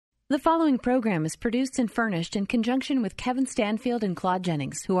The following program is produced and furnished in conjunction with Kevin Stanfield and Claude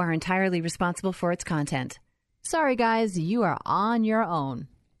Jennings, who are entirely responsible for its content. Sorry, guys, you are on your own.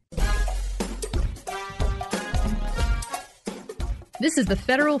 This is the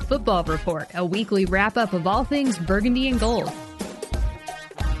Federal Football Report, a weekly wrap-up of all things burgundy and gold.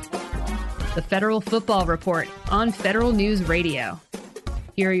 The Federal Football Report on Federal News Radio.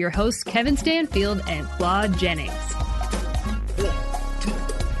 Here are your hosts, Kevin Stanfield and Claude Jennings.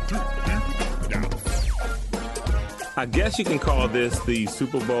 I guess you can call this the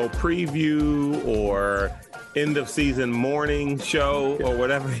Super Bowl preview or end of season morning show or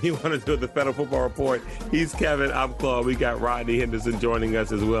whatever you want to do with the Federal Football Report. He's Kevin, I'm Claude. We got Rodney Henderson joining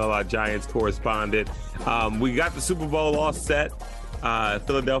us as well, our Giants correspondent. We got the Super Bowl all set.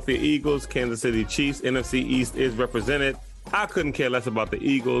 Philadelphia Eagles, Kansas City Chiefs, NFC East is represented. I couldn't care less about the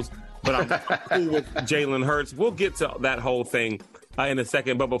Eagles, but I'm cool with Jalen Hurts. We'll get to that whole thing in a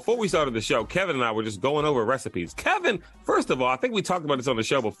second. But before we started the show, Kevin and I were just going over recipes. Kevin, first of all, I think we talked about this on the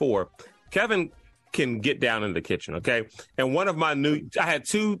show before. Kevin can get down in the kitchen, okay? And one of my I had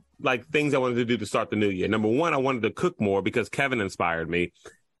two things I wanted to do to start the new year. Number one, I wanted to cook more because Kevin inspired me,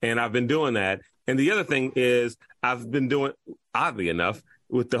 and I've been doing that. And the other thing is I've been doing, oddly enough,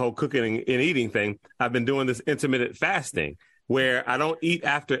 with the whole cooking and eating thing, I've been doing this intermittent fasting where I don't eat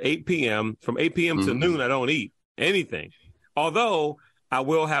after 8 p.m. From 8 p.m. to noon, I don't eat anything. Although I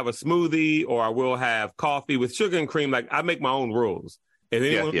will have a smoothie or I will have coffee with sugar and cream. I make my own rules. And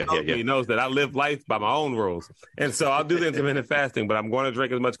anyone who knows me knows that I live life by my own rules. And so I'll do the intermittent fasting, but I'm going to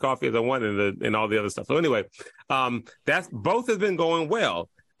drink as much coffee as I want and all the other stuff. So anyway, that's both has been going well.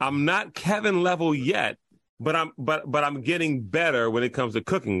 I'm not Kevin level yet, but I'm getting better when it comes to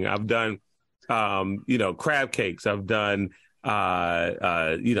cooking. I've done, crab cakes. I've done,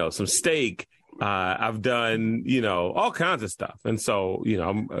 some steak. I've done, all kinds of stuff. And so,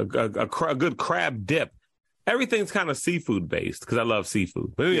 I'm a good crab dip. Everything's kind of seafood based because I love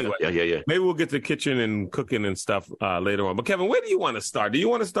seafood. But anyway, maybe we'll get to kitchen and cooking and stuff later on. But Kevin, where do you want to start? Do you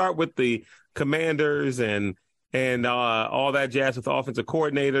want to start with the Commanders and all that jazz with the offensive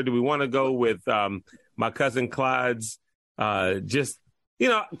coordinator? Do we want to go with my cousin Clyde's Clyde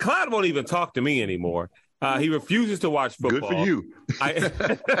won't even talk to me anymore. He refuses to watch football. Good for you. I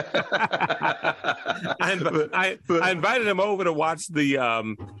invited him over to watch the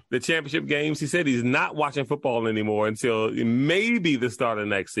championship games. He said he's not watching football anymore until maybe the start of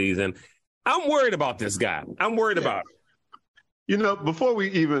next season. I'm worried about this guy. I'm worried about him. Before we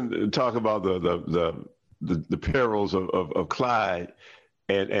even talk about the perils of Clyde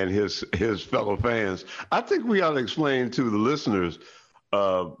and his fellow fans, I think we ought to explain to the listeners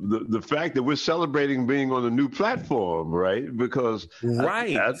the fact that we're celebrating being on a new platform, right? Because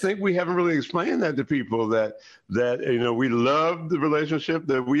I think we haven't really explained that to people that we love the relationship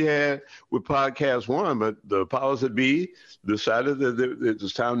that we had with Podcast One, but the powers that be decided that it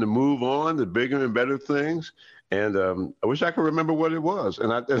was time to move on to bigger and better things. And I wish I could remember what it was. And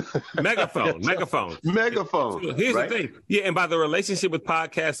Megaphone. Megaphone. Here's the thing. Yeah, and by the relationship with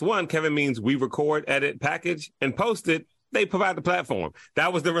Podcast One, Kevin means we record, edit, package, and post it. They provide the platform.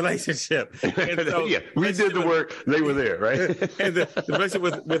 That was the relationship. And so, we did the work. They were there, right? And the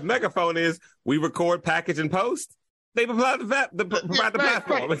relationship with Megaphone is we record, package, and post. They provide the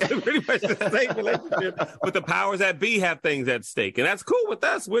platform. Right. It's pretty much the same relationship, but the powers that be have things at stake. And that's cool with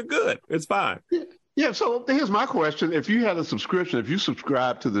us. We're good. It's fine. Yeah, so here's my question. If you had a subscription, if you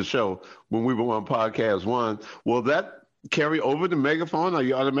subscribed to the show when we were on Podcast One, will that carry over to Megaphone? Are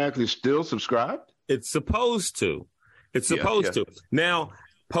you automatically still subscribed? It's supposed to. To. Now,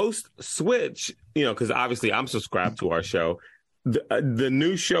 post-switch, because obviously I'm subscribed to our show, the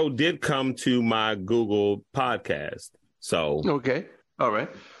new show did come to my Google podcast. So okay. All right.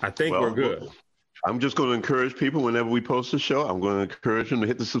 I think we're good. I'm just going to encourage people whenever we post a show, I'm going to encourage them to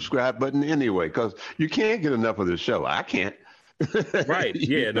hit the subscribe button anyway, because you can't get enough of this show. I can't. Right.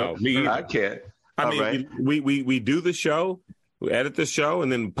 Yeah, no, me either. I can't. We do the show. We edit the show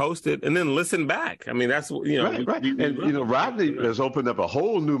and then post it and then listen back. I mean, that's, Right. Rodney has opened up a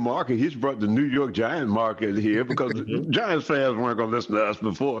whole new market. He's brought the New York Giant market here because Giants fans weren't going to listen to us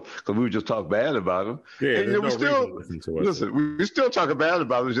before because we would just talk bad about them. Yeah, and we still talk bad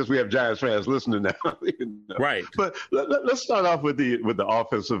about them. It's just we have Giants fans listening now. Right. But let's start off with the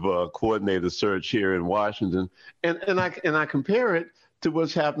offensive coordinator search here in Washington. And I compare it to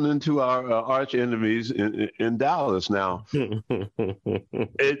what's happening to our arch enemies in Dallas now.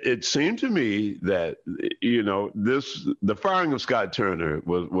 It seemed to me that, the firing of Scott Turner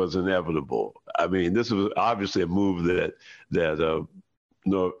was inevitable. I mean, this was obviously a move that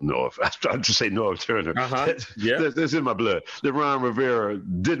I started to say North Turner. Yeah. That's in my blood. That Ron Rivera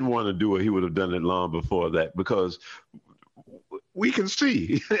didn't want to do it. He would have done it long before that, because we can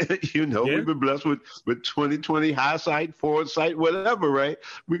see, we've been blessed with 20/20 hindsight, foresight, whatever, right?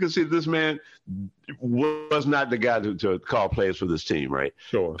 We can see this man was not the guy to call plays for this team, right?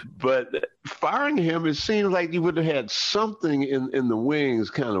 Sure. But firing him, it seems like you would have had something in the wings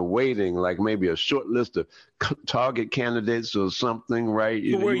kind of waiting, like maybe a short list of target candidates or something, right?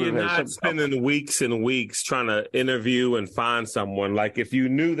 Where you're not spending weeks and weeks trying to interview and find someone. Like if you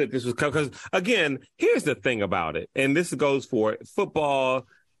knew that this was because, again, here's the thing about it, and this goes for football,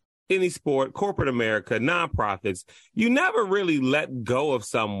 any sport, corporate America, nonprofits. You never really let go of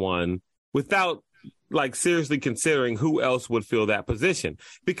someone without like seriously considering who else would fill that position.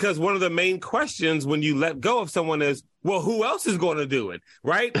 Because one of the main questions when you let go of someone is, well, who else is going to do it,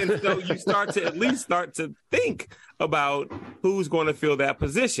 right? And so you start to think about who's going to fill that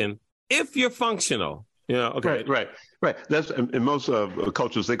position if you're functional. Okay. Right. That's in most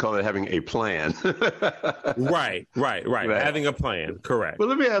cultures, they call it having a plan. Right. Having a plan. Correct. Well,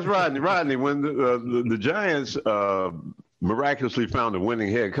 let me ask Rodney. Rodney, when the Giants miraculously found a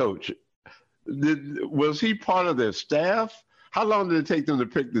winning head coach, was he part of their staff? How long did it take them to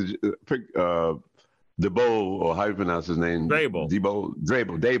pick Debo, or how do you pronounce his name? Dable,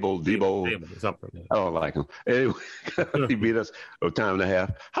 something. I don't like him. Anyway, he beat us a time and a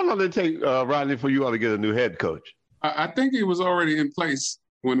half. How long did it take, Rodney, for you all to get a new head coach? I think he was already in place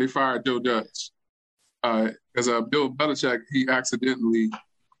when they fired Joe Judge. As Bill Belichick, he accidentally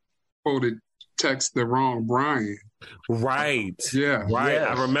quoted text the wrong Brian. Right. Yeah. Right.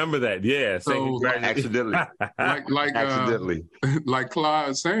 Yes. I remember that. Yeah. So accidentally. Accidentally. Like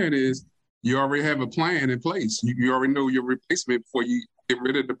Claude saying is, you already have a plan in place. You already know your replacement before you get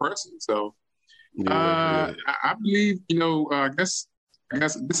rid of the person. So I believe, I guess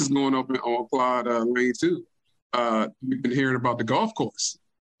this is going up on Claude lane too. We've been hearing about the golf course.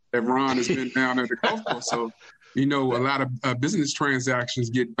 That Ron has been down at the golf course. So, a lot of business transactions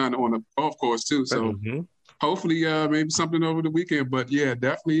get done on the golf course too. So hopefully maybe something over the weekend. But yeah,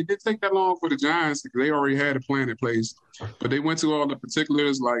 definitely it didn't take that long for the Giants because they already had a plan in place. But they went to all the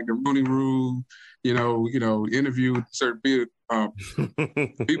particulars like the Rooney Rule, interviewed certain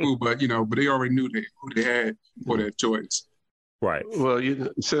people, but they already knew who they had for that choice. Right. Well,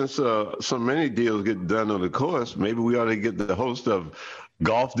 since so many deals get done on the course, maybe we ought to get the host of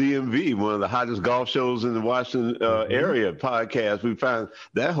Golf DMV, one of the hottest golf shows in the Washington area podcast. We found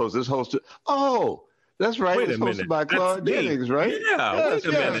that host. This hosted. Oh, that's right. Wait it's a minute. Hosted by Claude Jennings, right? Yeah. Wait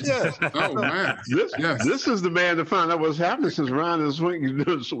a minute. Yes. Oh man. This is the man to find out what's happening since Ron is wheeling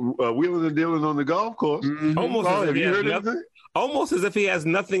and dealing on the golf course. Mm-hmm. Almost as if he has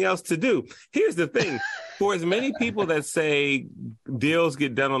nothing else to do. Here's the thing. For as many people that say deals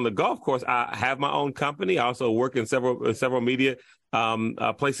get done on the golf course, I have my own company. I also work in several media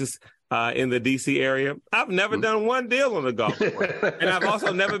places in the D.C. area. I've never done one deal on the golf course. And I've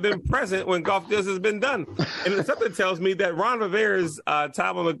also never been present when golf deals has been done. And something tells me that Ron Rivera's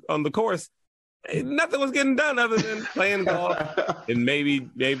time on the course, nothing was getting done other than playing golf and maybe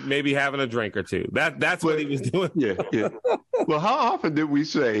having a drink or two. That's what he was doing. Yeah. Well, how often did we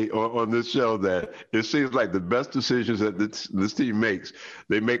say on this show that it seems like the best decisions that this team makes,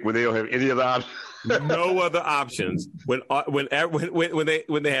 they make when they don't have any other options? No other options. When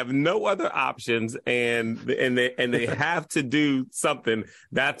they have no other options and they have to do something,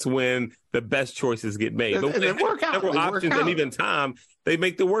 that's when the best choices get made. And they work out. Several options and even time, they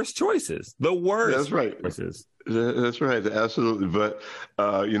make the worst choices. The worst. That's right. Choices. That's right. Absolutely. But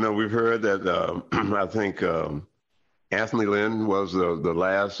we've heard that I think Anthony Lynn was the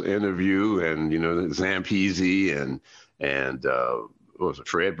last interview, and Zampese and what was it,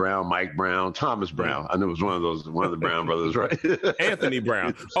 Fred Brown, Mike Brown, Thomas Brown. I know it was one of the Brown brothers, right? Anthony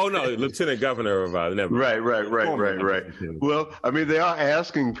Brown. Oh no, Lieutenant Governor of never. Right. Well, I mean, they are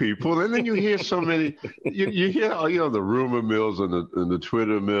asking people, and then you hear so many. You hear the rumor mills and the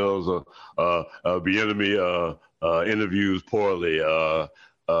Twitter mills. Bieniemy interviews poorly.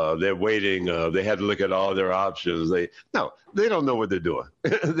 They're waiting. They had to look at all their options. They don't know what they're doing.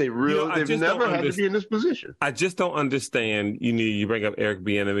 They've never had to be in this position. I just don't understand. You bring up Eric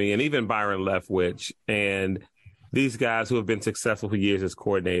Bieniemy and even Byron Leftwich, and these guys who have been successful for years as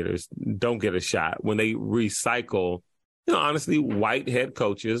coordinators don't get a shot when they recycle. Honestly, white head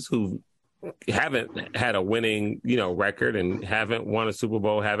coaches who haven't had a winning, record and haven't won a Super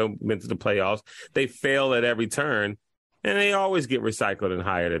Bowl, haven't been to the playoffs. They fail at every turn. And they always get recycled and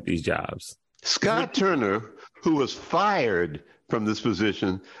hired at these jobs. Scott Turner, who was fired from this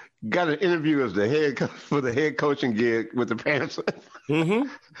position, got an interview as the head coach for the head coaching gig with the Panthers. Oh,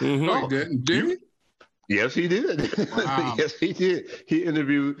 did he? Yes, he did. Wow. Yes, he did. He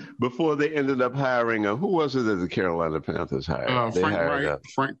interviewed before they ended up hiring who was it that the Carolina Panthers hired? Frank Wright.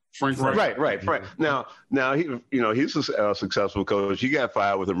 Frank Wright. Right. Now he, he's a successful coach. He got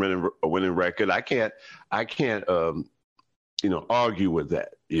fired with a winning record. I can't, argue with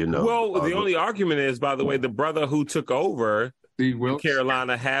that. Well, the only argument is, by the way, the brother who took over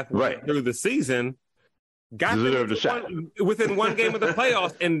Carolina halfway through the season got deserved a shot within one game of the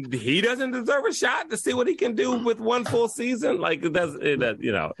playoffs, and he doesn't deserve a shot to see what he can do with one full season. Like that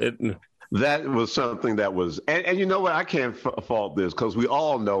was something that was, and you know what? I can't fault this because we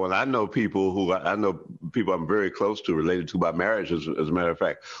all know, and I know people I'm very close to, related to by marriage, as a matter of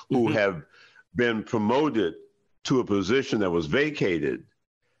fact, who have been promoted to a position that was vacated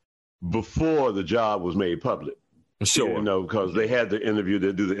before the job was made public. Sure. Because they had the interview,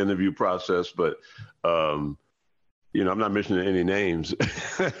 they do the interview process, but, I'm not mentioning any names,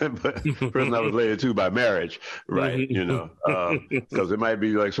 but person I was related to by marriage, right? Because it might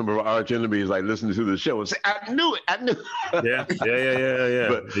be like some of our arch enemies, like listening to the show and say, I knew it. Yeah.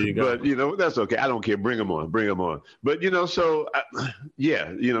 But that's okay. I don't care. Bring them on. But, it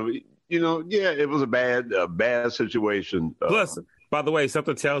was a bad situation. Plus, by the way,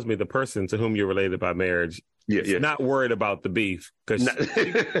 something tells me the person to whom you're related by marriage is not worried about the beef because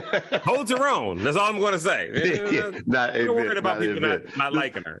she holds her own. That's all I'm going to say. Not worried about people not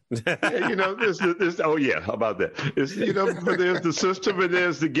liking her. How about that? But there's the system and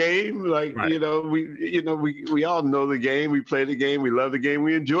there's the game. Like, we all know the game. We play the game. We love the game.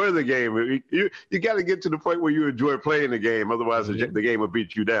 We enjoy the game. You got to get to the point where you enjoy playing the game. Otherwise, the game will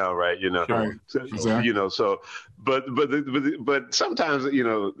beat you down, right? Right. Exactly. But sometimes,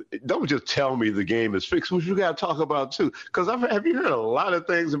 don't just tell me the game is fixed, which you got to talk about too. Because have you heard a lot of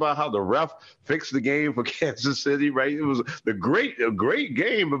things about how the ref fixed the game for Kansas City, right? It was a great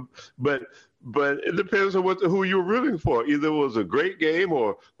game, but it depends on who you're rooting for. Either it was a great game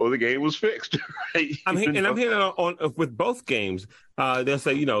or the game was fixed, right? I'm hearing on with both games. They'll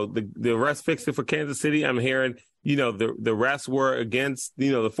say, the refs fixed it for Kansas City. I'm hearing, the refs were against,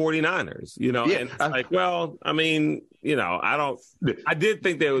 the 49ers, and I did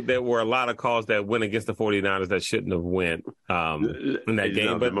think there were a lot of calls that went against the 49ers that shouldn't have went in that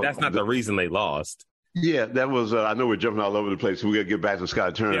game, but that's not the reason they lost. Yeah, that was, I know we're jumping all over the place, so we got to get back to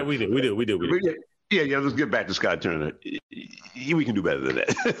Scott Turner. Yeah, we do. Yeah, let's get back to Scott Turner. We can do better than that.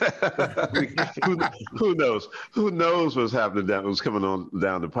 Who knows what's happening what's coming on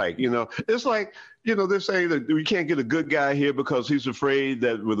down the pike? It's like, they're saying that we can't get a good guy here because he's afraid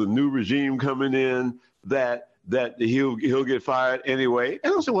that with a new regime coming in that he'll get fired anyway.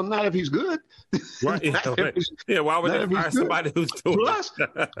 And I say, well, not if he's good. Right. Why would they fire somebody who's doing Plus,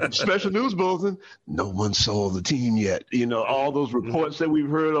 special news bulletin, no one sold the team yet. All those reports that we've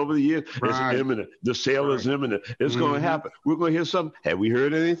heard over the years, it's imminent. The sale is imminent. It's going to happen. We're going to hear something. Have we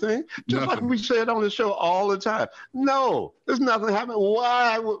heard anything? Just like we said on the show all the time. No, there's nothing happening.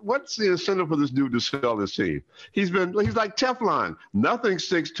 Why? What's the incentive for this dude to sell this team? He's like Teflon. Nothing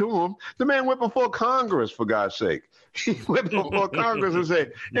sticks to him. The man went before Congress, for God's sake. He went before Congress and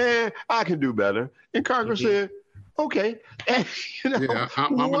said, I can do better. And Congress said, okay. And,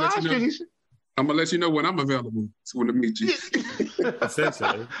 I'm going to let you know when I'm available to meet you.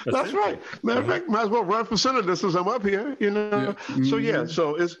 Essentially. That's right. Matter of fact, might as well run for senator since I'm up here, Yeah. Mm-hmm.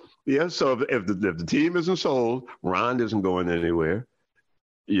 So if the team isn't sold, Ron isn't going anywhere,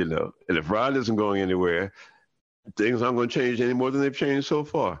 and if Ron isn't going anywhere, things aren't going to change any more than they've changed so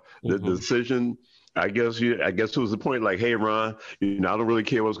far. The decision, I guess it was the point like, hey, Ron, I don't really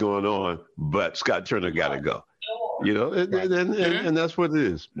care what's going on, but Scott Turner got to go. And that's what it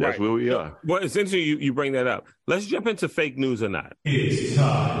is. That's where we are. Well, essentially, you bring that up. Let's jump into fake news or not. It's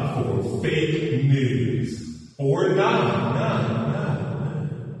time for fake news or not.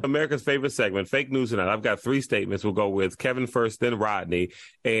 America's favorite segment, fake news or not. I've got 3 statements. We'll go with Kevin first, then Rodney,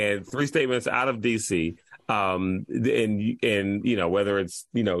 and 3 statements out of D.C. And whether it's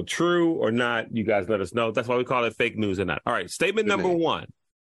true or not, you guys let us know. That's why we call it fake news or not. All right, statement number 1.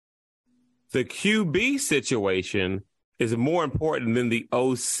 The QB situation is more important than the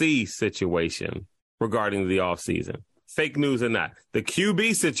OC situation regarding the offseason. Fake news or not. The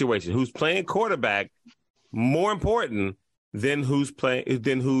QB situation, who's playing quarterback, more important than who's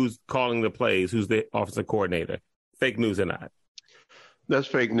calling the plays, who's the offensive coordinator. Fake news or not. That's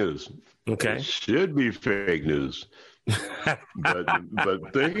fake news. Okay. It should be fake news. but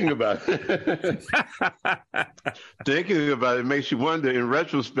thinking about it makes you wonder, in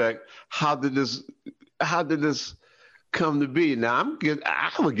retrospect, how did this come to be. Now,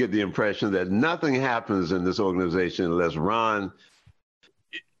 I would get the impression that nothing happens in this organization unless Ron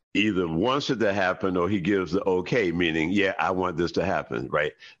either wants it to happen or he gives the okay, meaning, yeah, I want this to happen,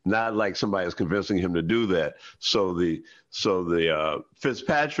 right? Not like somebody is convincing him to do that. So the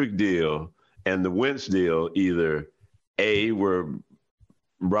Fitzpatrick deal and the Wentz deal, either A, were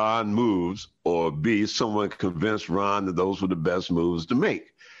Ron moves, or B, someone convinced Ron that those were the best moves to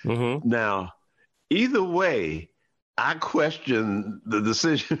make. Mm-hmm. Now, either way, I question the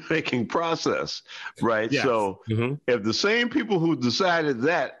decision-making process, right? Yes. So if the same people who decided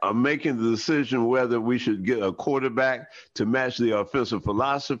that are making the decision whether we should get a quarterback to match the offensive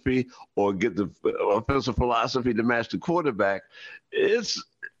philosophy or get the offensive philosophy to match the quarterback, it's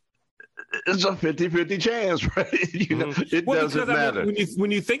a 50-50 chance, right? It doesn't matter. I mean, when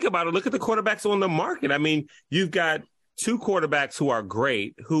you think about it, look at the quarterbacks on the market. I mean, you've got two quarterbacks who are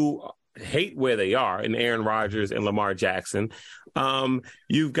great, who hate where they are, in Aaron Rodgers and Lamar Jackson.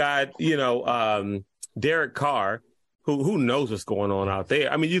 You've got, Derek Carr, who knows what's going on out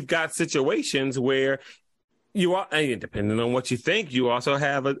there. I mean, you've got situations where you are, depending on what you think, you also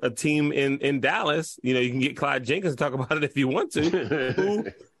have a team in Dallas. You can get Clyde Jenkins to talk about it if you want to, who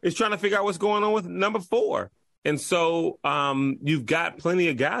is trying to figure out what's going on with number 4. And so you've got plenty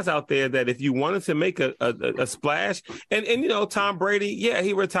of guys out there that if you wanted to make a splash, and Tom Brady, yeah,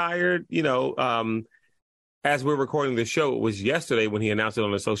 he retired, as we're recording the show, it was yesterday when he announced it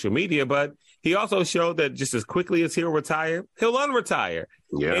on his social media, but he also showed that just as quickly as he'll retire, he'll unretire.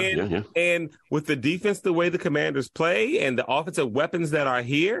 Yeah. And with the defense, the way the Commanders play and the offensive weapons that are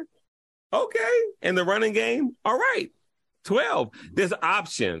here, okay, and the running game, all right, 12. There's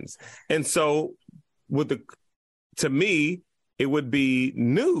options. And so to me, it would be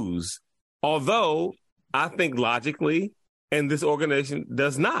news, although I think logically, and this organization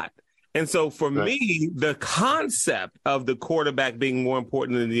does not. And so for me, the concept of the quarterback being more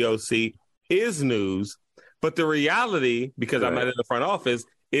important than the OC is news. But the reality, because I'm not in the front office,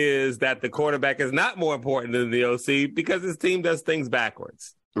 is that the quarterback is not more important than the OC because his team does things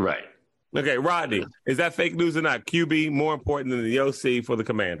backwards. Right. Okay, Rodney, is that fake news or not? QB more important than the OC for the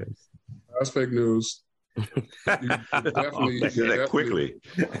Commanders? That's fake news. Definitely quickly.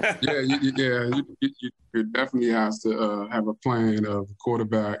 You definitely has to have a plan of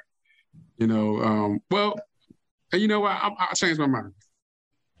quarterback. Well, and you know what? I changed my mind.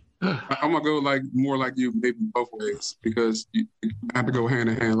 I'm gonna go more like you, maybe both ways, because you have to go hand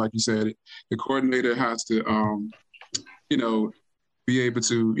in hand, like you said. The coordinator has to, be able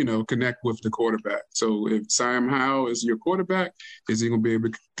to, connect with the quarterback. So if Sam Howell is your quarterback, is he gonna be able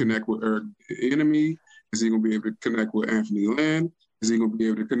to connect with Eric Enemy? Is he going to be able to connect with Anthony Lynn? Is he going to be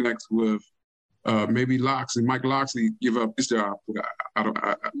able to connect with maybe Loxley? Mike Loxley give up his job.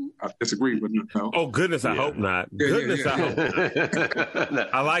 I disagree with him. No. Oh goodness, I hope not. I hope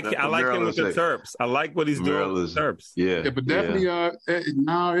not. I like him with the Terps. I like what he's doing with the Terps. Yeah, but definitely. No.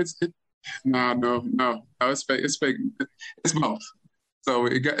 It's fake. It's fake. It's both. So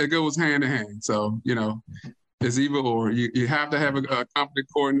it goes hand in hand. So it's either or. You have to have a competent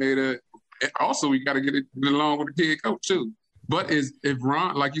coordinator. Also, we got to get along with the kid coach too. But if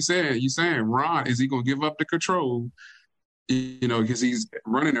Ron, like you're saying Ron, is he going to give up the control? Because he's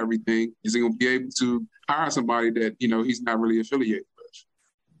running everything. Is he going to be able to hire somebody that he's not really affiliated with?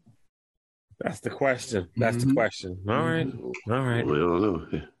 That's the question. The question. All right. Well,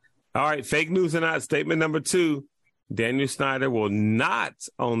 all right. Fake news or not? Statement number 2. Daniel Snyder will not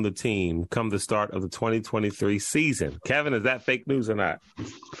own the team come the start of the 2023 season. Kevin, is that fake news or not?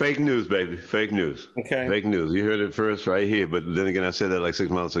 Fake news, baby. Fake news. Okay. Fake news. You heard it first right here. But then again, I said that like 6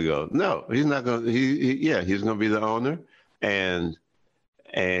 months ago. No, he's not going to. He's going to be the owner. And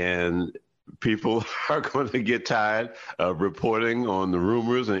people are going to get tired of reporting on the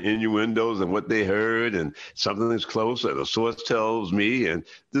rumors and innuendos and what they heard and something is close and a source tells me. And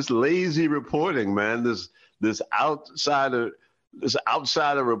this lazy reporting, man, this outsider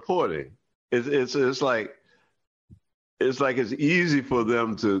reporting. It's like it's easy for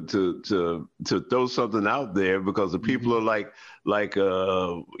them to throw something out there because the people are like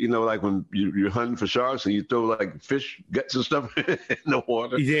when you're hunting for sharks and you throw like fish guts and stuff in the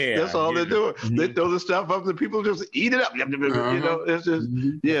water. Yeah, that's all they're doing. Mm-hmm. They throw the stuff up and people just eat it up. It's just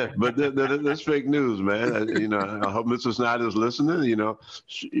but that's fake news, man. I hope Mr. Snyder's listening. I know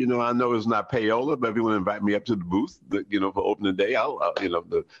it's not payola, but if you want to invite me up to the booth, for opening day, I'll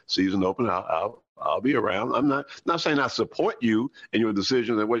the season open, I'll be around. I'm not saying I support you and your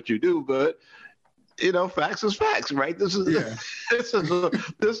decisions and what you do, but facts is facts, right? This is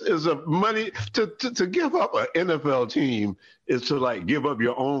a money to give up an NFL team is to give up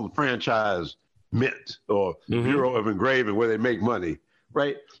your own franchise Mint or Bureau of Engraving where they make money,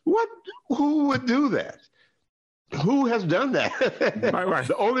 right? Who would do that? Who has done that? Right.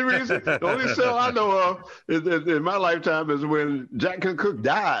 The only sale I know of in my lifetime is when Jack Cook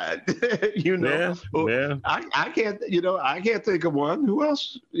died. Yeah. I can't think of one. Who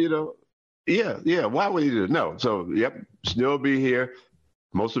else? Yeah. Why would he do it? No. So, still be here.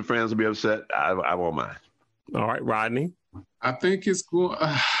 Most of the fans will be upset. I won't mind. All right, Rodney. I think it's cool.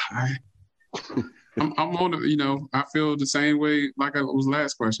 I'm on the, I feel the same way like it was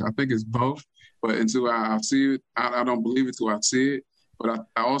last question. I think it's both, but until I see it, I don't believe it until I see it. But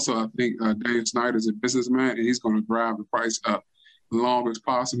I think Dave Snyder's a businessman, and he's going to drive the price up as long as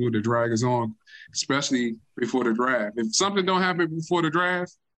possible to drag us on, especially before the draft. If something don't happen before the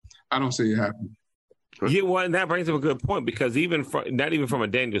draft, I don't see it happening. Yeah, well, and that brings up a good point, because not even from a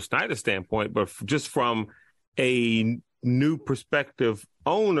Daniel Snyder standpoint, but just from a new perspective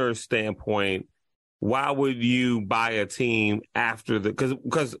owner standpoint, why would you buy a team after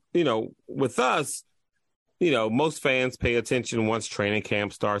because with us, most fans pay attention once training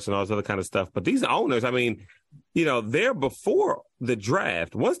camp starts and all this other kind of stuff. But these owners, they're before the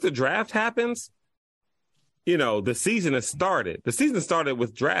draft. Once the draft happens, the season has started. The season started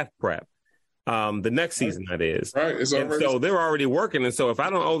with draft prep. The next season, that is. Right. So they're already working. And so if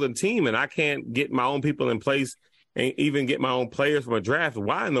I don't own the team and I can't get my own people in place and even get my own players from a draft,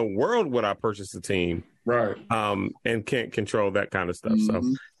 why in the world would I purchase a team? Right. And can't control that kind of stuff. So,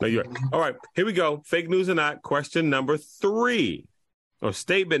 no, you're right. All right, here we go. Fake news or not, question number 3, or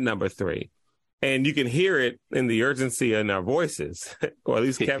statement number 3. And you can hear it in the urgency in our voices, or at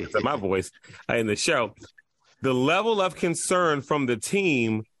least Kevin's in my voice in the show. The level of concern from the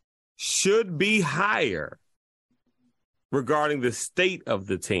team should be higher regarding the state of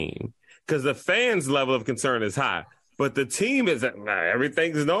the team, because the fans' level of concern is high, but the team is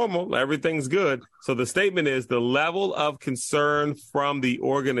everything's normal, everything's good. So the statement is the level of concern from the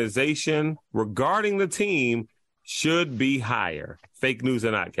organization regarding the team should be higher. Fake news or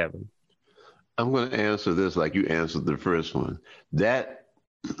not, Kevin? I'm going to answer this like you answered the first one. That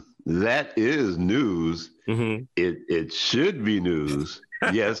is news. Mm-hmm. It should be news.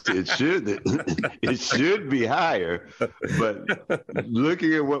 Yes, it should. It should be higher. But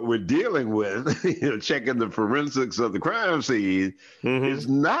looking at what we're dealing with, checking the forensics of the crime scene, it's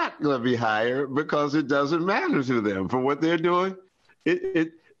not going to be higher because it doesn't matter to them for what they're doing.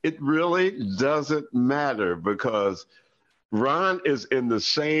 It really doesn't matter, because Ron is in the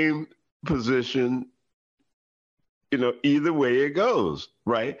same position, either way it goes,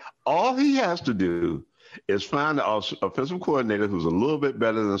 right? All he has to do is find an offensive coordinator who's a little bit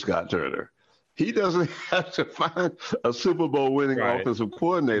better than Scott Turner. He doesn't have to find a Super Bowl winning offensive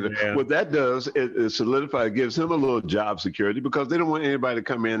coordinator. Yeah. What that does is solidify, it gives him a little job security, because they don't want anybody to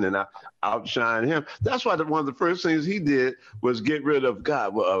come in and outshine him. That's why one of the first things he did was get rid of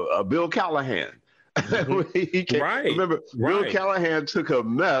Bill Callahan. Remember, Bill Callahan took a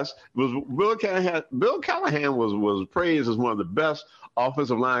mess. Bill Callahan was praised as one of the best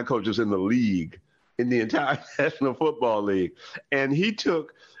offensive line coaches in the league, in the entire National Football League. And he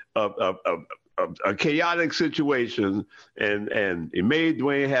took a chaotic situation and he made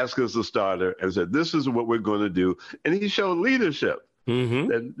Dwayne Haskins the starter and said, this is what we're going to do. And he showed leadership.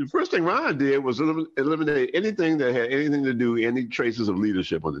 And the first thing Ron did was eliminate anything that had anything to do, any traces of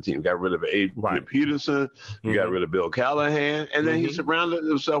leadership on the team. Got rid of Adrian Peterson, got rid of Bill Callahan, and then he surrounded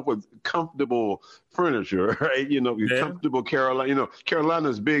himself with comfortable furniture, right? Comfortable Carolina.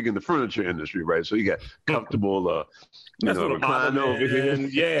 Carolina's big in the furniture industry, right? So you got comfortable, recline over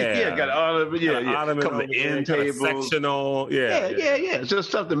here. Got all of it. Couple of end tables. Sectional. It's just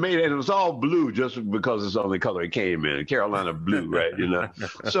stuff that made it. And it was all blue just because it's the only color it came in. Carolina blue, right?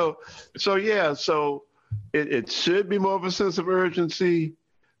 So it should be more of a sense of urgency,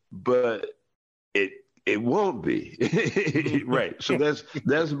 but it won't be. Right. So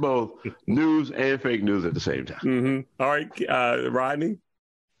that's both news and fake news at the same time. All right, Rodney?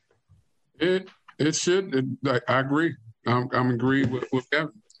 It should. I agree. I'm agreeing with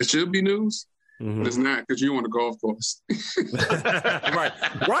Kevin. It should be news. But it's not, because you want to golf course. Right.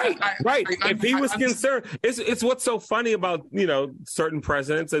 If he was concerned, it's what's so funny about, certain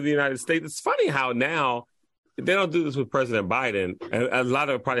presidents of the United States. It's funny how now they don't do this with President Biden. And a lot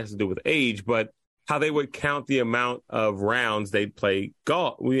of it probably has to do with age, but how they would count the amount of rounds they'd play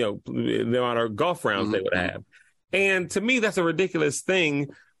golf, the amount of golf rounds they would have. And to me, that's a ridiculous thing.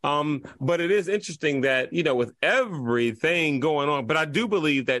 But it is interesting that, with everything going on, but I do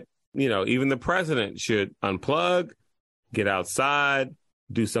believe that, even the president should unplug, get outside,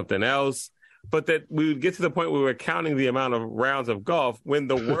 do something else. but that we would get to the point where we were counting the amount of rounds of golf when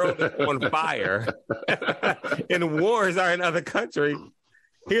the world is on fire and wars are in other countries.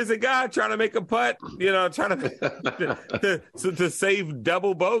 Here's a guy trying to make a putt, trying to save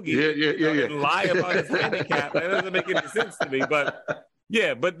double bogey and lie about his handicap. That doesn't make any sense to me. But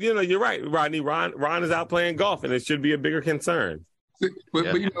you're right, Rodney. Ron is out playing golf, and it should be a bigger concern. But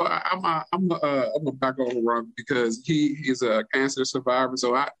I'm a back over Ron because he is a cancer survivor,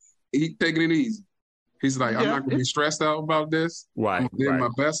 so he's taking it easy. He's like, I'm not going to be stressed out about this. Right. I'm going to live my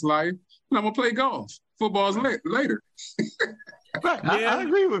best life, and I'm going to play golf. Football's later. Right. I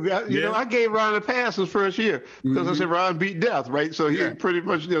agree with you. You know, I gave Ron a pass his first year because I said Ron beat death, right? So he pretty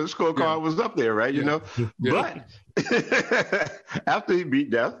much, the scorecard was up there, right? You know, but after he beat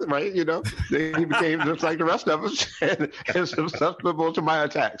death, right? Then he became just like the rest of us and susceptible to my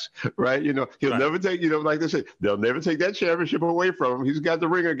attacks, right? He'll never take, like they say, they'll never take that championship away from him. He's got the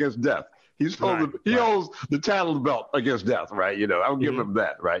ring against death. He holds the title belt against death, right? I'll give him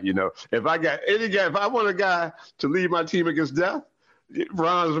that, right? If I want a guy to lead my team against death,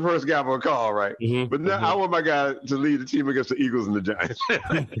 Ron's the first guy I'm gonna call, right? But now I want my guy to lead the team against the Eagles and the Giants,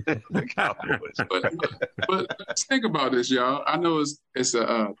 the Cowboys. But let's think about this, y'all. I know it's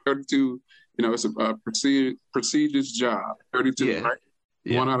a 32. It's a prestigious job. 32, right?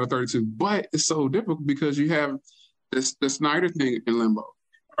 Yeah. 1 out of 32. But it's so difficult because you have this Snyder thing in limbo.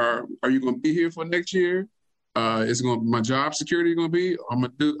 Are you going to be here for next year? Is my job security going to be? I'm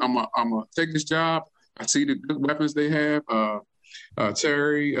gonna take this job. I see the good weapons they have.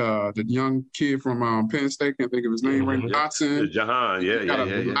 Terry, the young kid from Penn State, can't think of his name right. Dotson, Jahan, got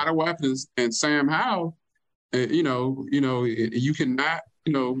a lot of weapons, and Sam Howell. You cannot,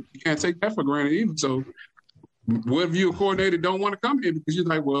 you can't take that for granted either. So, what if you a coordinator don't want to come here because you're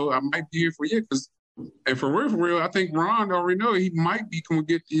like, well, I might be here for you and for real, I think Ron already know he's going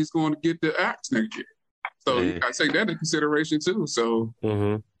to get the axe next year. So you got to take that into consideration too. So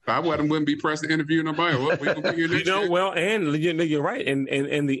I wouldn't be pressed to interview nobody. Well, we gonna be here next year. Well, and you're right.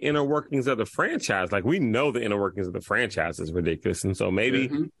 And the inner workings of the franchise, like we know the inner workings of the franchise is ridiculous. And so maybe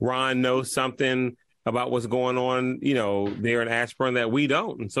Ron knows something about what's going on, there in Ashburn that we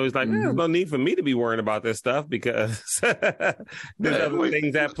don't. And so he's like, there's no need for me to be worrying about this stuff because there's other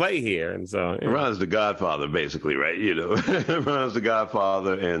things at play here. And so Ron's the godfather, basically, right? Ron's the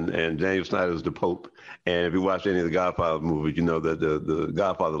godfather and Daniel Snyder's the Pope. And if you watch any of the Godfather movies, you know that the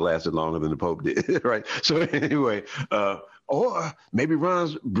Godfather lasted longer than the Pope did, right? So anyway, or maybe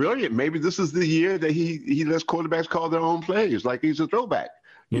Ron's brilliant. Maybe this is the year that he lets quarterbacks call their own plays, like he's a throwback.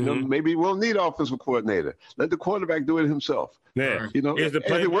 Maybe we'll need offensive coordinator. Let the quarterback do it himself. Yeah. Here's the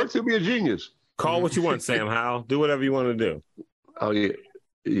play. If it works, he'll be a genius. Call what you want, Sam Howell. Do whatever you want to do. Oh, yeah.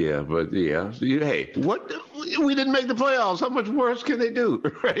 Yeah, but hey, what? We didn't make the playoffs. How much worse can they do?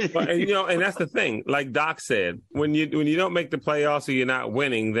 Right? And that's the thing. Like Doc said, when you don't make the playoffs or you're not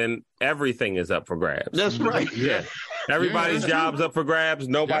winning, then everything is up for grabs. That's right. Yeah. Everybody's job's up for grabs.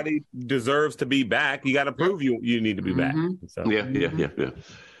 Nobody deserves to be back. You got to prove you need to be back. So. Yeah.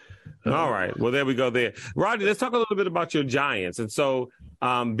 All right. Well, there we go there. Rodney, let's talk a little bit about your Giants. And so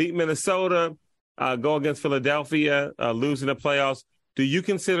beat Minnesota, go against Philadelphia, losing the playoffs. Do you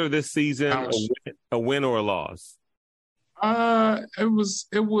consider this season a win or a loss? It was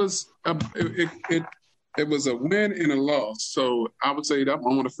a win and a loss. So I would say that I'm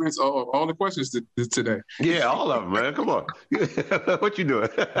on the fence. All the questions today. Yeah, all of them, man. Come on. What you doing?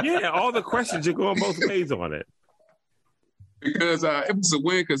 Yeah, all the questions. You're going both ways on it. Because it was a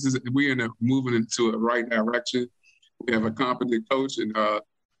win because we're moving into a right direction. We have a competent coach and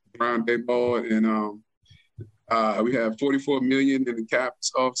Brian Daboll and we have $44 million in the cap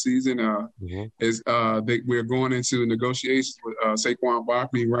this offseason. We're going into negotiations with Saquon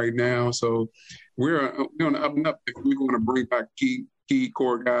Barkley right now. So we're on the up and up if we're going to bring back key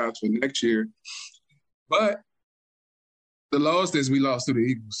core guys for next year. But the loss is we lost to the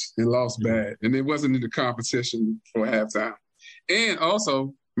Eagles and lost bad. And it wasn't in the competition for halftime. And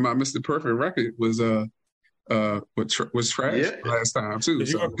also, my Mr. Perfect record was trash last time too.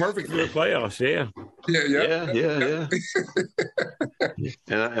 You were perfect for the playoffs, yeah.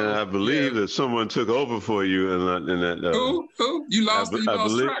 And I believe that someone took over for you in that. Who? You lost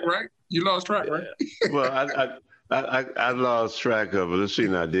track, right? You lost track, right? Well, I lost track of it. Let's see.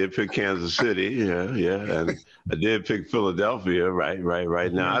 Now I did pick Kansas City, and I did pick Philadelphia, right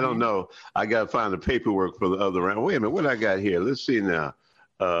now. I don't know. I got to find the paperwork for the other round. Wait a minute, what I got here? Let's see now.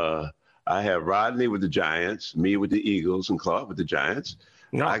 I have Rodney with the Giants, me with the Eagles, and Claude with the Giants.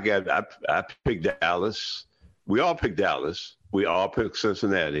 No. I picked Dallas. We all picked Dallas. We all picked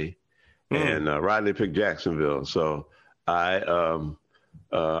Cincinnati, and Rodney picked Jacksonville. So I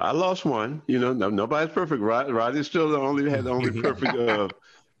I lost one. Nobody's perfect. Rodney's still had the only perfect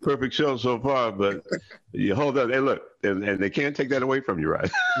perfect show so far. But you hold on. Hey, look, and they can't take that away from you, right?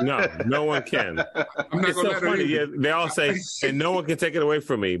 No one can. It's so funny. Yeah, they all say, and no one can take it away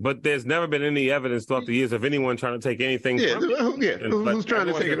from me. But there's never been any evidence throughout the years of anyone trying to take anything from me. Who's trying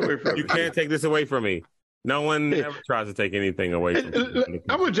to take it away from you? You can't take this away from me. No one ever tries to take anything away from me.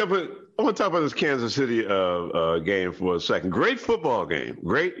 I want to talk about this Kansas City game for a second. Great football game.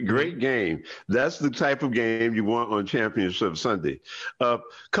 Great game. That's the type of game you want on Championship Sunday.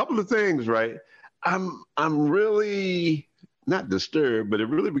 Couple of things, right? I'm really not disturbed, but it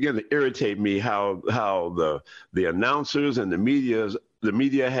really began to irritate me how the announcers and the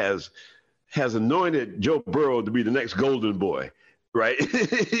media has anointed Joe Burrow to be the next golden boy. Right.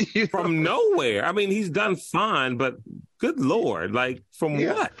 From nowhere. I mean, he's done fine, but good Lord, like from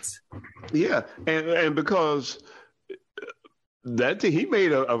what? Yeah. And because he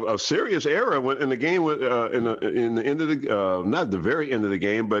made a serious error in the game in the end of the not the very end of the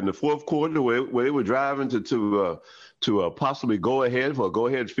game, but in the fourth quarter where they were driving to possibly go ahead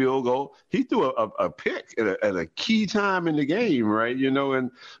field goal. He threw a pick at a key time in the game, right?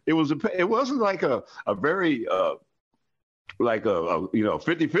 And it wasn't like a very like a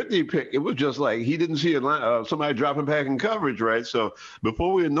 50-50 pick. It was just like he didn't see somebody dropping back in coverage, right? So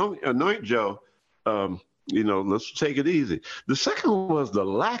before we anoint Joe, let's take it easy. The second one was the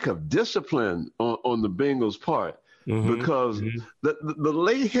lack of discipline on the Bengals' part, because the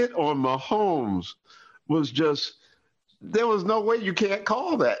late hit on Mahomes was just. There was no way you can't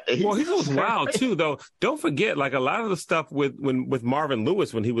call that. Well, he was wild too, though. Don't forget, like a lot of the stuff with Marvin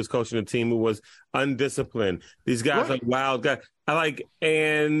Lewis when he was coaching the team, who was undisciplined. These guys are wild guys.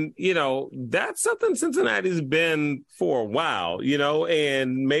 And that's something Cincinnati's been for a while.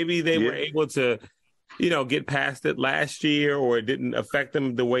 And maybe they were able to, get past it last year, or it didn't affect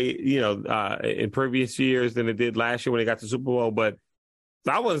them the way in previous years than it did last year when they got to the Super Bowl. But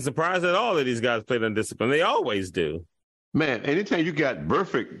I wasn't surprised at all that these guys played undisciplined. They always do. Man, anytime you got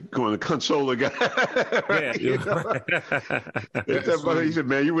Burfict going to console a guy, right? He said,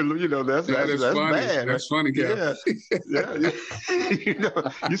 "Man, you would, that's funny. Bad. That's funny, Kev. Yeah.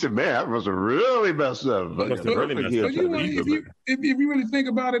 You said, "Man, I must have really messed up." If you really think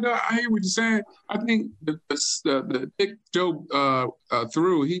about it, I hear what you're saying. I think the pick Joe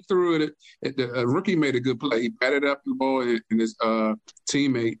threw it. The rookie made a good play. He batted up the ball, and his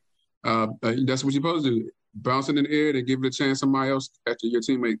teammate. That's what you're supposed to do. Bounce it in the air to give it a chance somebody else to catch it, your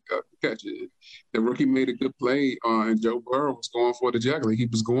teammate catch it. The rookie made a good play, and Joe Burrow was going for the juggler. He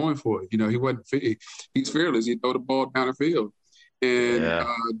was going for it. He wasn't he's fearless. He throw the ball down the field. And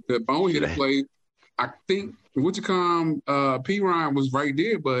the bone hitter play, I think, P. Ryan was right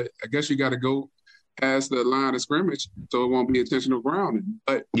there, but I guess you got to go past the line of scrimmage so it won't be intentional grounding.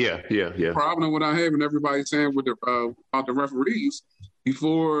 But the problem what I have and everybody saying with about the referees,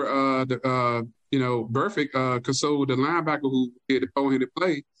 before Burfict consoled the linebacker who did the bone-headed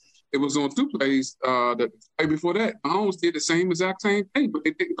play. It was on two plays. The play before that, Mahomes did the same thing, but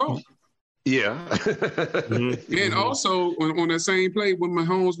they didn't call. Yeah. And also on that same play when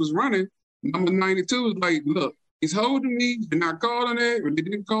Mahomes was running, number 92 was like, "Look, he's holding me. They're not calling it. When they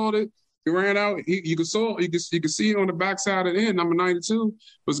didn't call it, he ran out. You could see it on the backside of the end. Number 92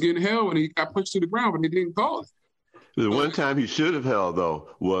 was getting held and he got pushed to the ground, but they didn't call it." The one time he should have held though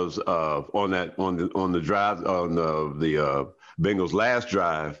was on the drive on the Bengals' last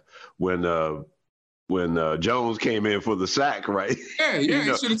drive when Jones came in for the sack, right? Yeah,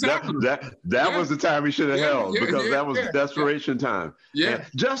 he should have tackled him. That was the time he should have held because that was desperation time. Yeah, and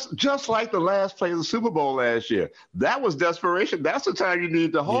just like the last play of the Super Bowl last year, that was desperation. That's the time you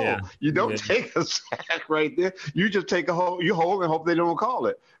need to hold. Yeah. You don't take a sack right there. You just take a hold. You hold and hope they don't call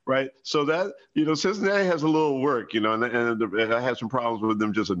it. Right. So that, Cincinnati has a little work, and I had some problems with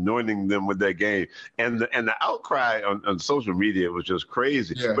them just anointing them with that game. And the outcry on social media was just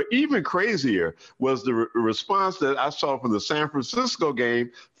crazy. Yeah. But even crazier was the response that I saw from the San Francisco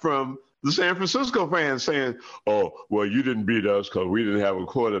game from the San Francisco fans saying, "Oh, well, you didn't beat us because we didn't have a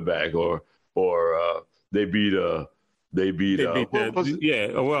quarterback," or they beat Well,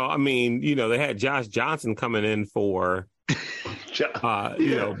 I mean, they had Josh Johnson coming in for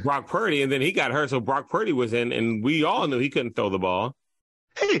Brock Purdy, and then he got hurt, so Brock Purdy was in, and we all knew he couldn't throw the ball.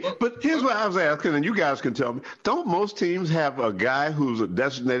 Hey, but here's what I was asking, and you guys can tell me. Don't most teams have a guy who's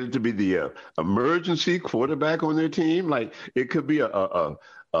designated to be the emergency quarterback on their team? Like, it could be a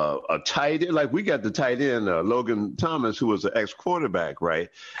a tight end, like we got the tight end, Logan Thomas, who was an ex-quarterback, right?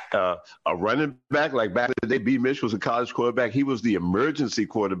 A running back, like back in the day, B. Mitch was a college quarterback. He was the emergency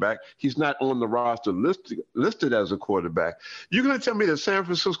quarterback. He's not on the roster listed as a quarterback. You're going to tell me that San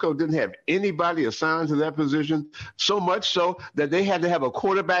Francisco didn't have anybody assigned to that position, so much so that they had to have a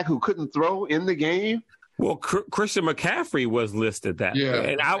quarterback who couldn't throw in the game? Well, Christian McCaffrey was listed that,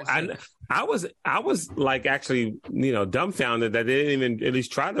 and I was like actually, dumbfounded that they didn't even at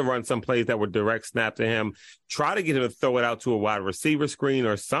least try to run some plays that were direct snap to him, try to get him to throw it out to a wide receiver screen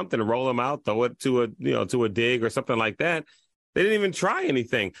or something, roll him out, throw it to a dig or something like that. They didn't even try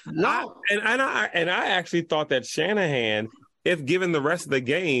anything. No. I actually thought that Shanahan, if given the rest of the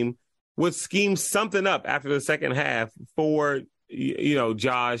game, would scheme something up after the second half for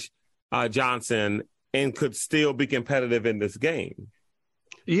Josh Johnson, and could still be competitive in this game.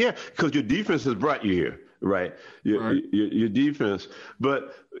 Yeah, because your defense has brought you here, right? Your defense.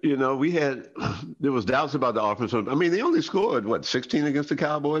 But, there was doubts about the offense. I mean, they only scored, 16 against the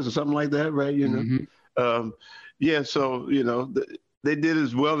Cowboys or something like that, right? So, they did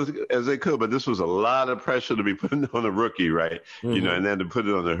as well as they could, but this was a lot of pressure to be putting on a rookie, right? Mm-hmm. And then to put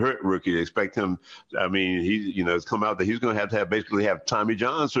it on the hurt rookie, they expect him. I mean, it's come out that he's going to basically have Tommy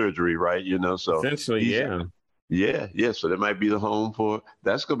John surgery, right? So essentially, yeah. So that might be the home for.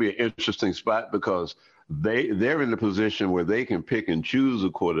 That's going to be an interesting spot because they're in a position where they can pick and choose a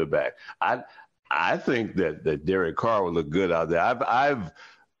quarterback. I think that Derek Carr will look good out there.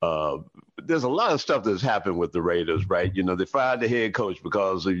 There's a lot of stuff that's happened with the Raiders, right? They fired the head coach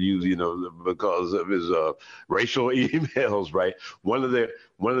because of because of his racial emails, right? One of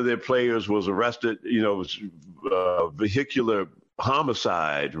their players was arrested, vehicular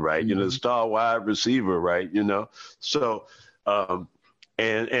homicide, right? Mm-hmm. The star wide receiver, right? So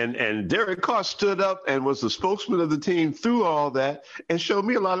and Derek Carr stood up and was the spokesman of the team through all that and showed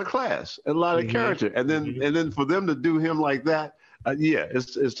me a lot of class, a lot of character, and then for them to do him like that.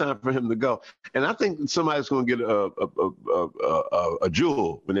 It's time for him to go. And I think somebody's going to get a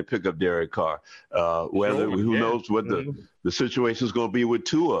jewel when they pick up Derek Carr. Who knows what the situation is going to be with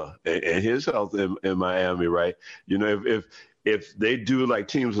Tua and his health in Miami, right? If they do like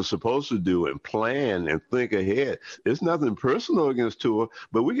teams are supposed to do and plan and think ahead, it's nothing personal against Tua,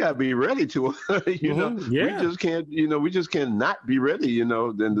 but we got to be ready to, we just cannot be ready,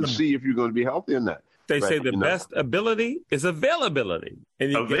 then to see if you're going to be healthy or not. They say the best ability is availability.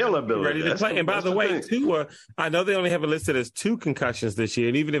 And you get ready to play. And by the way, Tua, I know they only have it listed as 2 concussions this year.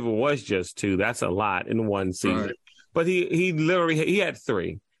 And even if it was just 2, that's a lot in one season. Right. But he had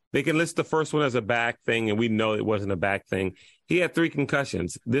 3. They can list the first one as a back thing, and we know it wasn't a back thing. He had 3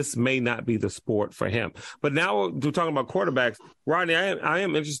 concussions. This may not be the sport for him. But now we're talking about quarterbacks. Rodney, I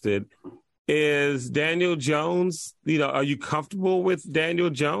am interested. Is Daniel Jones, are you comfortable with Daniel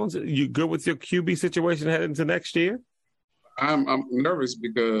Jones? You good with your QB situation heading into next year? I'm nervous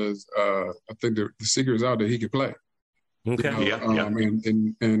because I think the secret is out that he can play. Okay.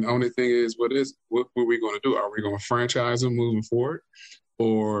 And only thing is, what are we going to do? Are we going to franchise him moving forward,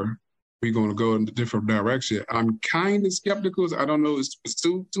 or are we going to go in a different direction? I'm kind of skeptical. I don't know. It's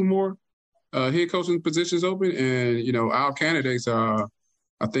two more head coaching positions open, and our candidates are,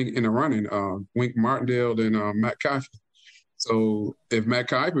 I think, in the running, Wink Martindale and Matt Keifer. So if Matt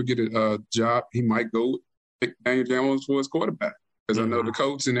Keifer get a job, he might go pick Daniel Jones for his quarterback. Because I know the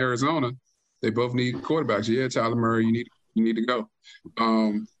coach in Arizona, they both need quarterbacks. Yeah, Tyler Murray, you need to go.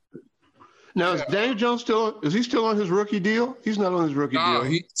 Now, is Daniel Jones still on his rookie deal? He's not on his rookie deal.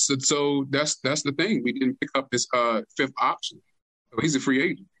 So that's the thing. We didn't pick up his 5th option. So he's a free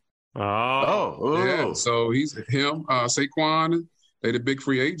agent. Oh. Yeah, so he's him, Saquon. They're the big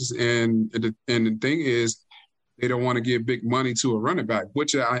free agents, and the thing is, they don't want to give big money to a running back,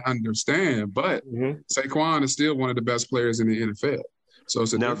 which I understand. But Saquon is still one of the best players in the NFL. So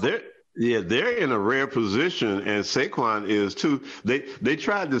it's they're in a rare position, and Saquon is too. They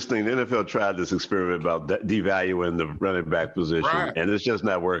tried this thing. The NFL tried this experiment about devaluing the running back position, and it's just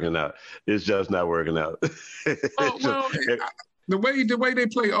not working out. The way they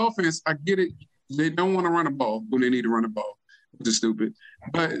play offense, I get it. They don't want to run a ball when they need to run a ball. Which is stupid.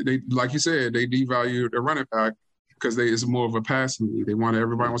 But they, like you said, they devalue the running back because it's more of a passing league.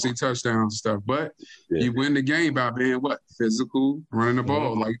 Everybody wants to see touchdowns and stuff. But you win the game by being physical, running the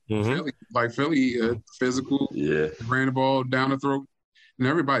ball. Like Philly, physical, ran the ball down the throat. And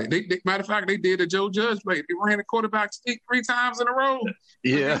everybody, matter of fact, they did a Joe Judge play. They ran the quarterback sneak 3 times in a row.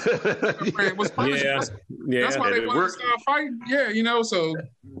 Yeah. That's why they want to start fighting. Yeah, so.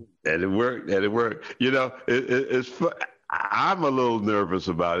 And it worked. It's I'm a little nervous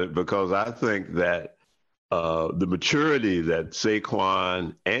about it because I think that the maturity that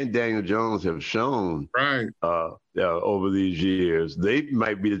Saquon and Daniel Jones have shown over these years, they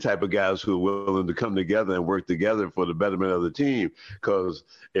might be the type of guys who are willing to come together and work together for the betterment of the team. Because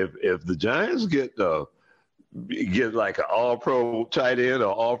if the Giants get like an all-pro tight end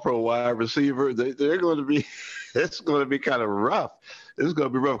or all-pro wide receiver, they're going to be it's going to be kind of rough. It's going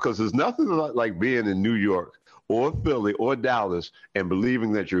to be rough because there's nothing like being in New York or Philly or Dallas and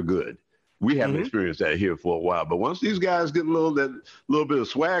believing that you're good. We haven't experienced that here for a while. But once these guys get a little bit of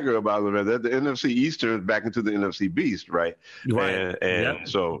swagger about them, the NFC East turns back into the NFC Beast, right? Right.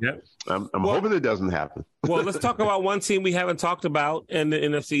 I'm hoping it doesn't happen. Well, let's talk about one team we haven't talked about in the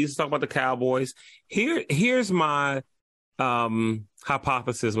NFC East. Let's talk about the Cowboys. Here's my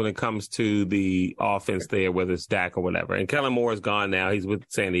hypothesis when it comes to the offense there, whether it's Dak or whatever. And Kellen Moore is gone now. He's with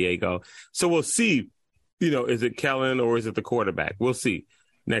San Diego. So we'll see, is it Kellen or is it the quarterback? We'll see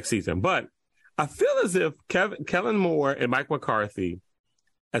next season. But I feel as if Kellen Moore and Mike McCarthy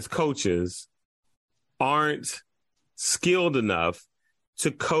as coaches aren't skilled enough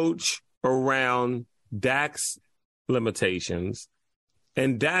to coach around Dak's limitations.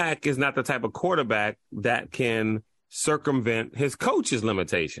 And Dak is not the type of quarterback that can circumvent his coach's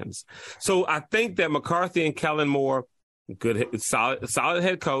limitations. So I think that McCarthy and Kellen Moore, solid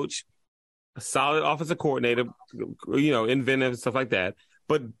head coach, a solid offensive coordinator, inventive, stuff like that.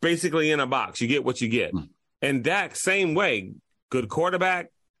 But basically in a box, you get what you get. And Dak, same way, good quarterback,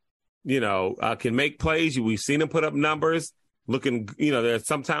 can make plays. We've seen him put up numbers. Looking, there's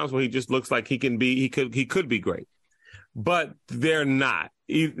sometimes where he just looks like he could be great, but they're not.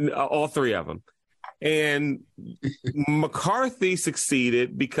 All three of them. And McCarthy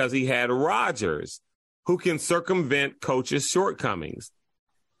succeeded because he had Rodgers, who can circumvent coaches' shortcomings.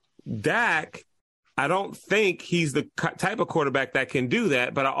 Dak, I don't think he's the type of quarterback that can do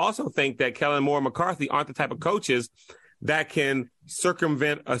that, but I also think that Kellen Moore and McCarthy aren't the type of coaches that can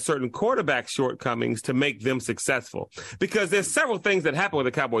circumvent a certain quarterback's shortcomings to make them successful. Because there's several things that happen with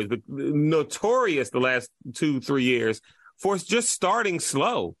the Cowboys, but notorious the last 2-3 years for just starting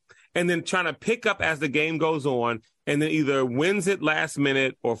slow and then trying to pick up as the game goes on and then either wins it last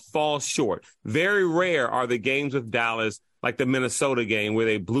minute or falls short. Very rare are the games with Dallas, like the Minnesota game where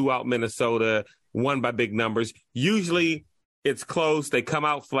they blew out Minnesota, won by big numbers. Usually it's close. They come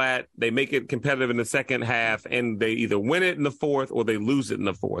out flat. They make it competitive in the second half, and they either win it in the fourth or they lose it in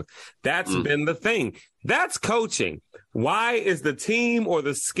the fourth. That's been the thing. That's coaching. Why is the team or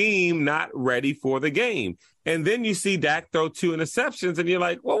the scheme not ready for the game? And then you see Dak throw 2 interceptions, and you're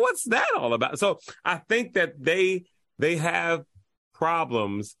like, well, what's that all about? So I think that they have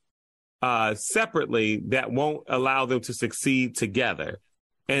problems separately that won't allow them to succeed together.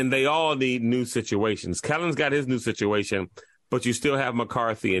 And they all need new situations. Kellen's got his new situation, but you still have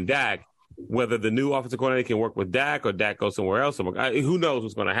McCarthy and Dak. Whether the new offensive coordinator can work with Dak or Dak goes somewhere else, who knows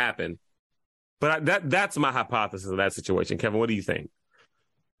what's going to happen. But that's my hypothesis of that situation. Kevin, what do you think?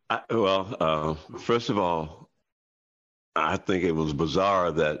 First of all, I think it was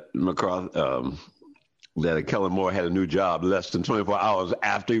bizarre that McCarthy, that Kellen Moore had a new job less than 24 hours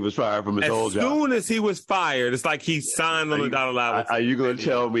after he was fired from his old job. As soon as he was fired, it's like he signed on the dotted line. Are you going to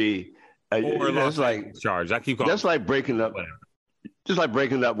tell me? That's like charge. I keep calling. That's like breaking up. Just like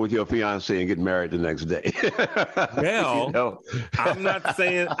breaking up with your fiance and getting married the next day. Well, I'm not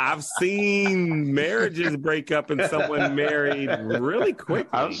saying I've seen marriages break up and someone married really quickly.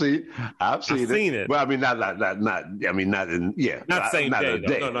 I've seen it. Well, I mean, not in not same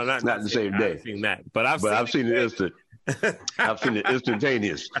day. No, not the same day. I've seen that, but I've seen it instant. I've seen it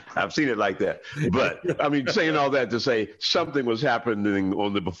instantaneous. I've seen it like that. But I mean, saying all that to say something was happening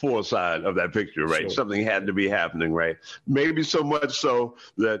on the before side of that picture, right? Sure. Something had to be happening, right? Maybe so much so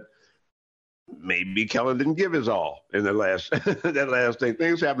that maybe Kellen didn't give his all in the last that last thing.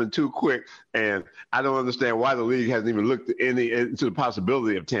 Things happened too quick, and I don't understand why the league hasn't even looked into the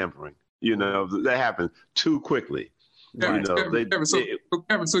possibility of tampering. That happened too quickly. Kevin, so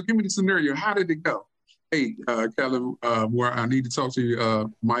give me the scenario. How did it go? Hey, Kellen, where I need to talk to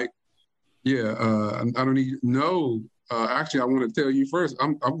you, Mike. Yeah, I don't need no. Actually, I want to tell you first.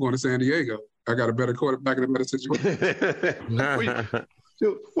 I'm going to San Diego. I got a better quarterback in a better situation.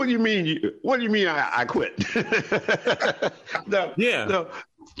 What do you mean? What do you mean? I quit? No,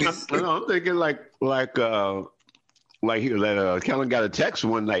 I'm thinking like Kellen got a text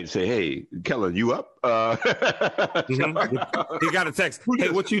one night and say, "Hey, Kellen, you up?" He got a text. Hey,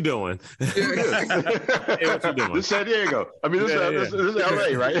 what you doing? Hey, what you doing? This is San Diego. I mean, this is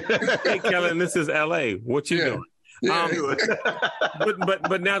LA, right? Hey, Kellen, this is LA. What you doing?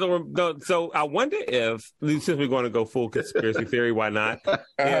 But now, so I wonder if, since we're going to go full conspiracy theory, why not?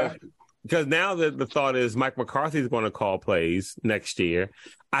 because now the thought is Mike McCarthy is going to call plays next year.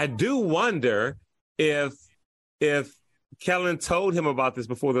 I do wonder if Kellen told him about this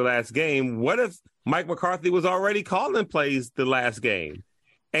before the last game. What if Mike McCarthy was already calling plays the last game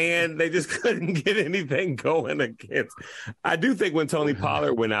and they just couldn't get anything going against? I do think when Tony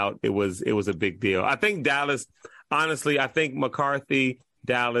Pollard went out, it was a big deal. I think Dallas, honestly, I think McCarthy,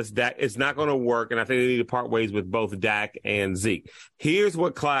 Dallas, Dak, it's not going to work, and I think they need to part ways with both Dak and Zeke. Here's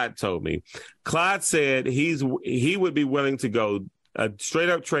what Clyde told me. Clyde said he would be willing to go a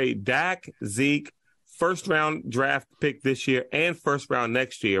straight-up trade Dak, Zeke, first-round draft pick this year and first-round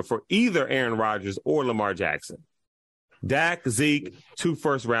next year for either Aaron Rodgers or Lamar Jackson. Dak, Zeke, 2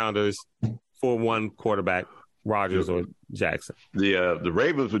 first-rounders for 1 quarterback, Rodgers or Jackson. The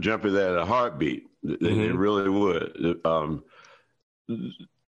Ravens would jump in there at a heartbeat. They really would.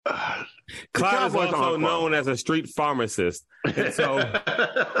 Clyde is also known as a street pharmacist, and so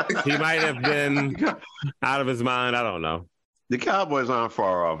he might have been out of his mind. I don't know. The Cowboys aren't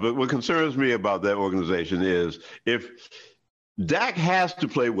far off. But what concerns me about that organization is if Dak has to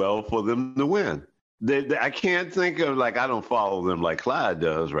play well for them to win. I can't think of, I don't follow them like Clyde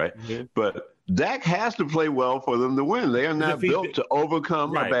does, right? Mm-hmm. But Dak has to play well for them to win. They are not built to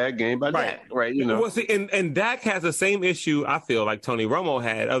overcome a bad game by Dak, right? Well, see, and Dak has the same issue, I feel, like Tony Romo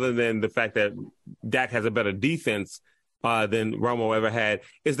had, other than the fact that Dak has a better defense than Romo ever had,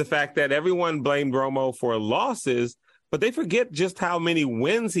 is the fact that everyone blamed Romo for losses, but they forget just how many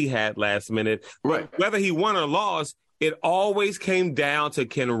wins he had last minute. Right. Whether he won or lost, it always came down to,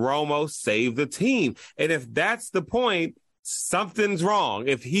 can Romo save the team? And if that's the point, something's wrong.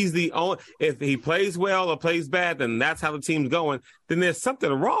 If if he plays well or plays bad, then that's how the team's going. Then there's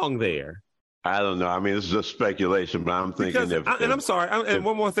something wrong there. I don't know. I mean, this is just speculation, but I'm thinking I'm sorry. And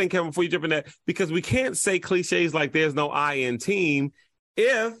one more thing, Kevin, before you jump in that, because we can't say cliches like there's no I in team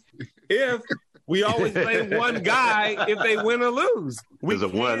if we always blame one guy if they win or lose. There's a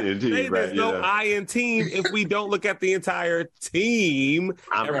one in team, right? There's no I in team if we don't look at the entire team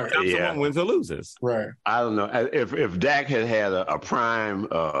every time someone wins or loses. Right. I don't know. If Dak had a prime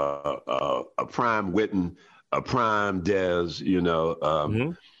Witten, a prime Dez, even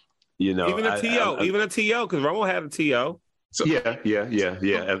a TO, because Romo had a TO. So, yeah. I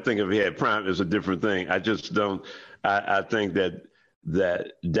think if he had prime, it's a different thing. I just don't. I think that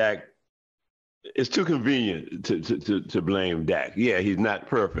Dak. It's too convenient to blame Dak. Yeah, he's not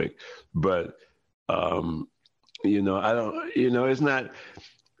perfect, but I don't. It's not.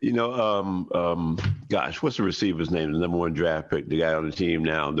 Gosh, what's the receiver's name? The number 1 draft pick, the guy on the team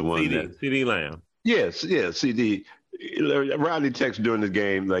now, the one CD Lamb. Yes, CD. Rodney texted during the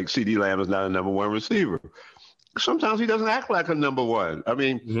game like CD Lamb is not a number 1 receiver. Sometimes he doesn't act like a number 1. I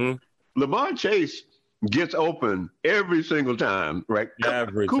mean, Lamar Chase gets open every single time, right?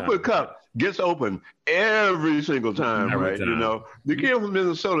 Cooper Kupp gets open every single time, right? The kid from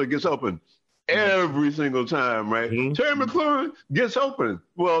Minnesota gets open every single time, right? Mm-hmm. Terry McLaurin gets open.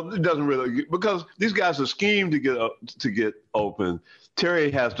 Well, it doesn't really, because these guys are schemed to get open.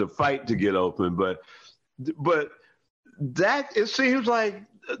 Terry has to fight to get open, but that, it seems like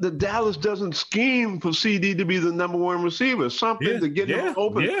the Dallas doesn't scheme for CD to be the number 1 receiver, something to get him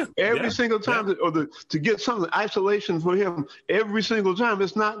open every single time, or to get something, isolation for him every single time.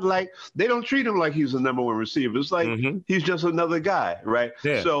 It's not like they don't treat him like he's the number 1 receiver. It's like he's just another guy, right?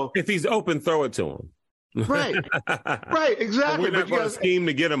 Yeah. So if he's open, throw it to him. Right, exactly. But we're not going to scheme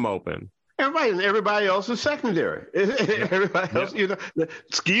to get him open. And everybody else is secondary. Everybody else,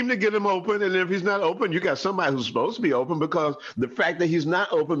 scheme to get him open, and if he's not open, you got somebody who's supposed to be open, because the fact that he's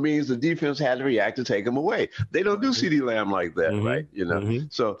not open means the defense had to react to take him away. They don't do CeeDee Lamb like that, right?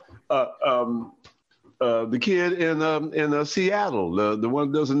 So the kid in Seattle, the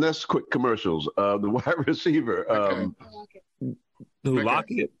one that does the Nesquik commercials, the wide receiver,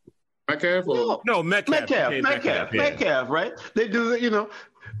 Lockett. Metcalf? No, Metcalf, right? They do that,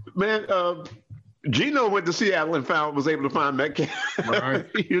 man, Gino went to Seattle and was able to find Metcalf. Right.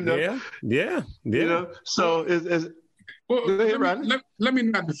 Yeah. So let me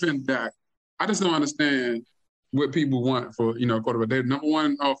not defend Dak. I just don't understand what people want for quarterback. They're number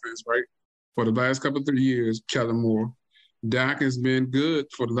 1 offense, right? For the last couple of 3 years, Kellen Moore. Dak has been good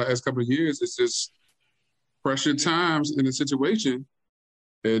for the last couple of years. It's just pressure times in the situation.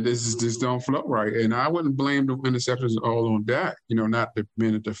 This just don't flow right. And I wouldn't blame the interceptions all on Dak, not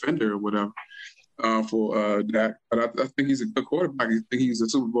being a defender or whatever for Dak. But I think he's a good quarterback. I think he's a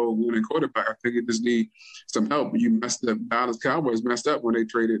Super Bowl winning quarterback. I think it just needs some help. You messed up. Dallas Cowboys messed up when they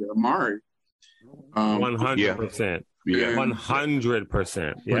traded Amari. 100%. Yeah,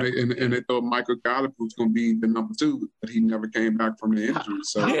 100%. Yeah, and they thought Michael Gallup was going to be the number 2, but he never came back from the injury.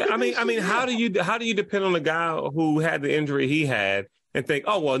 So yeah, I mean, how do you depend on a guy who had the injury he had and think,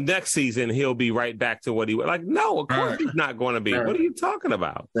 oh well, next season he'll be right back to what he was like? No, of course he's not going to be. What are you talking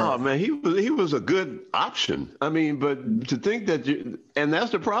about? Oh man, he was a good option. I mean, but to think that and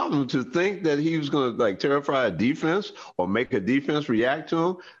that's the problem, to think that he was going to like terrify a defense or make a defense react to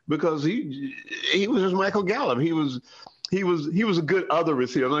him, because he was just Michael Gallup. He was a good other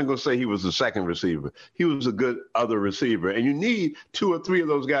receiver. I'm not going to say he was the second receiver. He was a good other receiver, and you need 2 or 3 of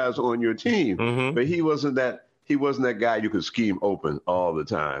those guys on your team. Mm-hmm. But he wasn't that. He wasn't that guy you could scheme open all the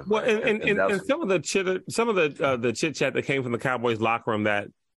time. Well, and some of the chit chat that came from the Cowboys locker room that,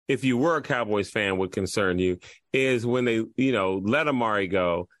 if you were a Cowboys fan, would concern you is when they, let Amari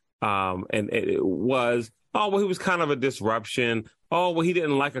go, and it was, oh well, he was kind of a disruption. Oh well, he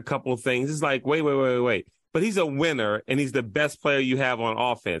didn't like a couple of things. It's like wait. But he's a winner, and he's the best player you have on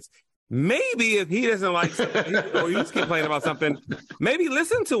offense. Maybe if he doesn't like something, or he's complaining about something, maybe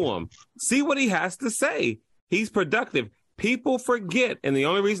listen to him. See what he has to say. He's productive. People forget, and the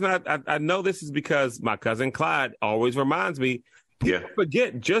only reason I know this is because my cousin Clyde always reminds me, people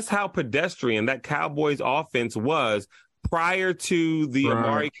forget just how pedestrian that Cowboys offense was prior to the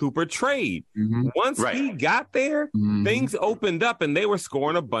Amari Cooper trade. Mm-hmm. Once he got there, things opened up and they were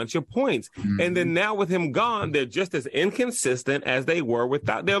scoring a bunch of points. Mm-hmm. And then now with him gone, they're just as inconsistent as they were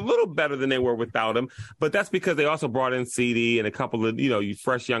without. They're a little better than they were without him, but that's because they also brought in CD and a couple of,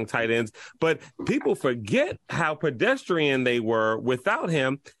 fresh young tight ends. But people forget how pedestrian they were without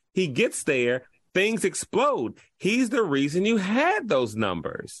him. He gets there. Things explode. He's the reason you had those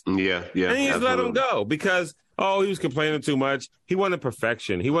numbers. Yeah. And you just let him go because, he was complaining too much. He wanted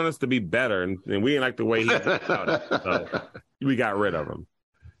perfection. He wanted us to be better, and we didn't like the way he was about it. So we got rid of him.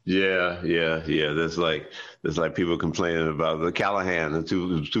 Yeah. That's like people complaining about the Callahan. It's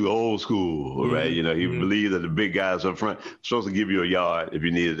too old school, right? He believed that the big guys up front supposed to give you a yard if you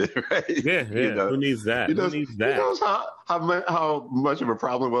needed it, right? Yeah. Who needs that? Who needs that? You know how much of a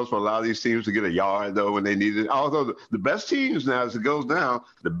problem it was for a lot of these teams to get a yard though when they needed it. Although the best teams now, as it goes down,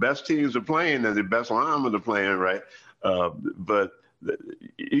 the best teams are playing and the best linemen are playing, right? But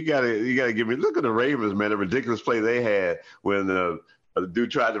you gotta give me, look at the Ravens, man. The ridiculous play they had when the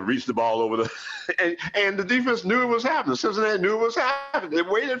dude tried to reach the ball over the and the defense knew it was happening. Cincinnati knew it was happening. They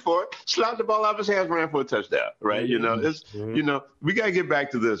waited for it, slapped the ball out of his hands, ran for a touchdown. Right? We gotta get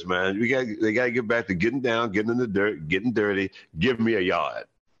back to this, man. They gotta get back to getting down, getting in the dirt, getting dirty. Give me a yard.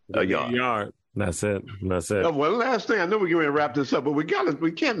 A yard. That's it. One last thing. I know we're going to wrap this up, but we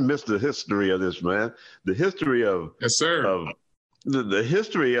can't miss the history of this, man. The history of the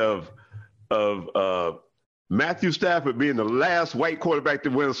history of Matthew Stafford being the last white quarterback to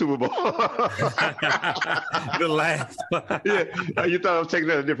win a Super Bowl. The last. Yeah, you thought I was taking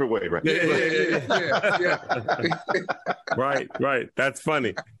that a different way, right? Yeah. Right. That's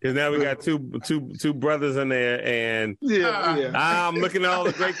funny because now we got two brothers in there, and I'm looking at all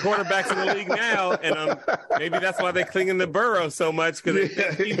the great quarterbacks in the league now, and maybe that's why they're clinging to Burrow so much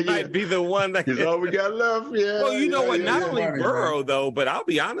because he might be the one that. He's all we got left. Yeah. Well, not only Burrow though, but I'll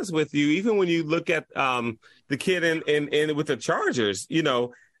be honest with you, even when you look at the kid in with the Chargers,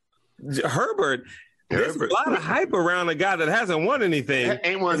 Herbert. There's a lot of hype around a guy that hasn't won anything.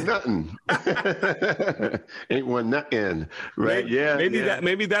 Ain't won nothing. Ain't won nothing. Right?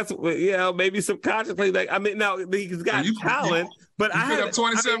 Maybe that's maybe subconsciously. Like, I mean, now he's got talent, but I put up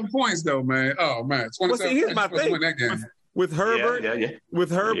 27 points though, man. Oh man, 27. Here's my thing. Win that game. With Herbert, I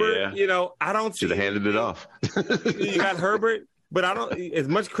don't see. Should have handed it off. You got Herbert. But I don't, as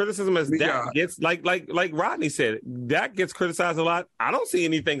much criticism as Dak gets, like Rodney said, Dak gets criticized a lot. I don't see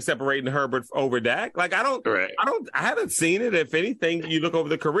anything separating Herbert over Dak. Like I haven't seen it. If anything, you look over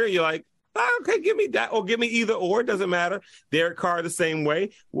the career, you're like, okay, give me that or give me either or. It doesn't matter. Derek Carr the same way.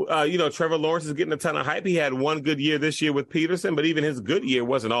 Trevor Lawrence is getting a ton of hype. He had one good year this year with Peterson, but even his good year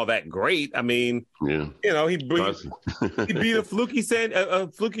wasn't all that great. I mean, he beat a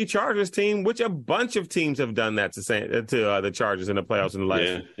fluky Chargers team, which a bunch of teams have done that to the Chargers in the playoffs in the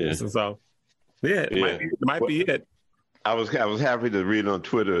last season. So, it might be it. I was happy to read on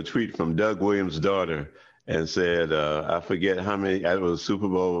Twitter a tweet from Doug Williams' daughter. And said, I forget how many, it was Super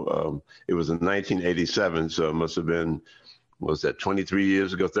Bowl, it was in 1987, so it must have been, 23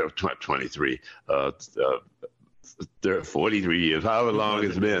 years ago? 23, 43 years, however long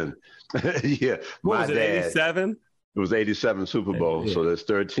it's been. Yeah. What was it, 87? It was 87 Super Bowl, so that's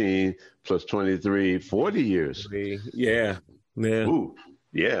 13 plus 23, 40 years. Yeah. Ooh,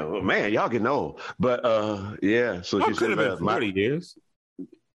 yeah, well, man, y'all getting old. But, so she could have been 40 years.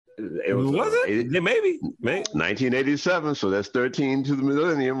 It was Yeah, maybe 1987. So that's 13 to the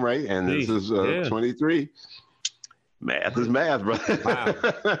millennium, right? And this is 23. Math is math, bro.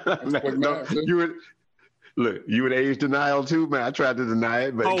 Wow. You in age denial too, man. I tried to deny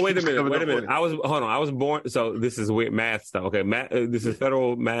it, but wait a minute. I was born. So this is weird math stuff. Okay, this is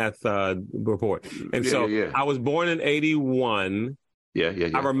federal math report, and I was born in 81. Yeah.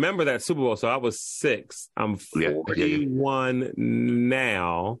 I remember that Super Bowl, so I was 6. I'm 41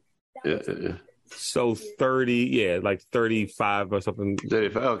 now. Yeah. So 30, like 35 or something.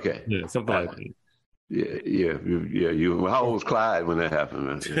 35, okay. Yeah, something like that. Yeah. How old was Clyde when that happened,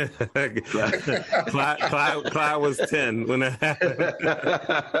 man? Clyde was 10 when that happened.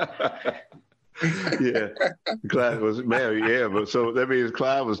 Yeah, Clyde was married. Yeah, but so that means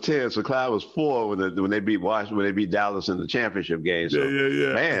Clyde was 10. So Clyde was 4 when they beat Washington, when they beat Dallas in the championship game. So,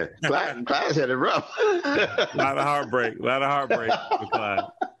 yeah. Man, Clyde's had it rough. A lot of heartbreak for Clyde.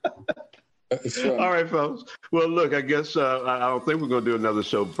 All right, folks. Well, look, I guess I don't think we're going to do another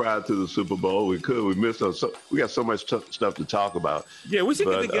show prior to the Super Bowl. We could. We missed we got so much stuff to talk about. Yeah, we should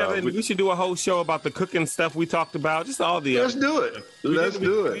get together and we should do a whole show about the cooking stuff we talked about. Just all the. Let's do it. Let's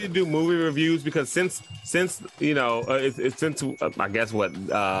do it. We need to do movie reviews because since since I guess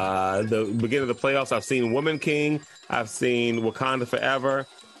the beginning of the playoffs, I've seen Woman King. I've seen Wakanda Forever.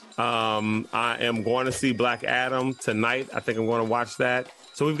 I am going to see Black Adam tonight. I think I'm going to watch that.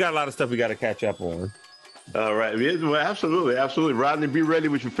 So we've got a lot of stuff we got to catch up on. All right. Well, absolutely. Rodney, be ready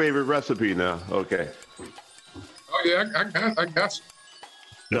with your favorite recipe now. Okay. Oh, yeah, I got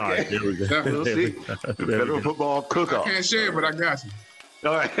you. All right, here we go. We'll see. The Federal Football Cook-Off. I can't share it, but I got you.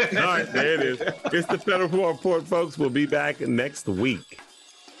 All right. All right, there it is. It's the Federal Football Report, folks. We'll be back next week.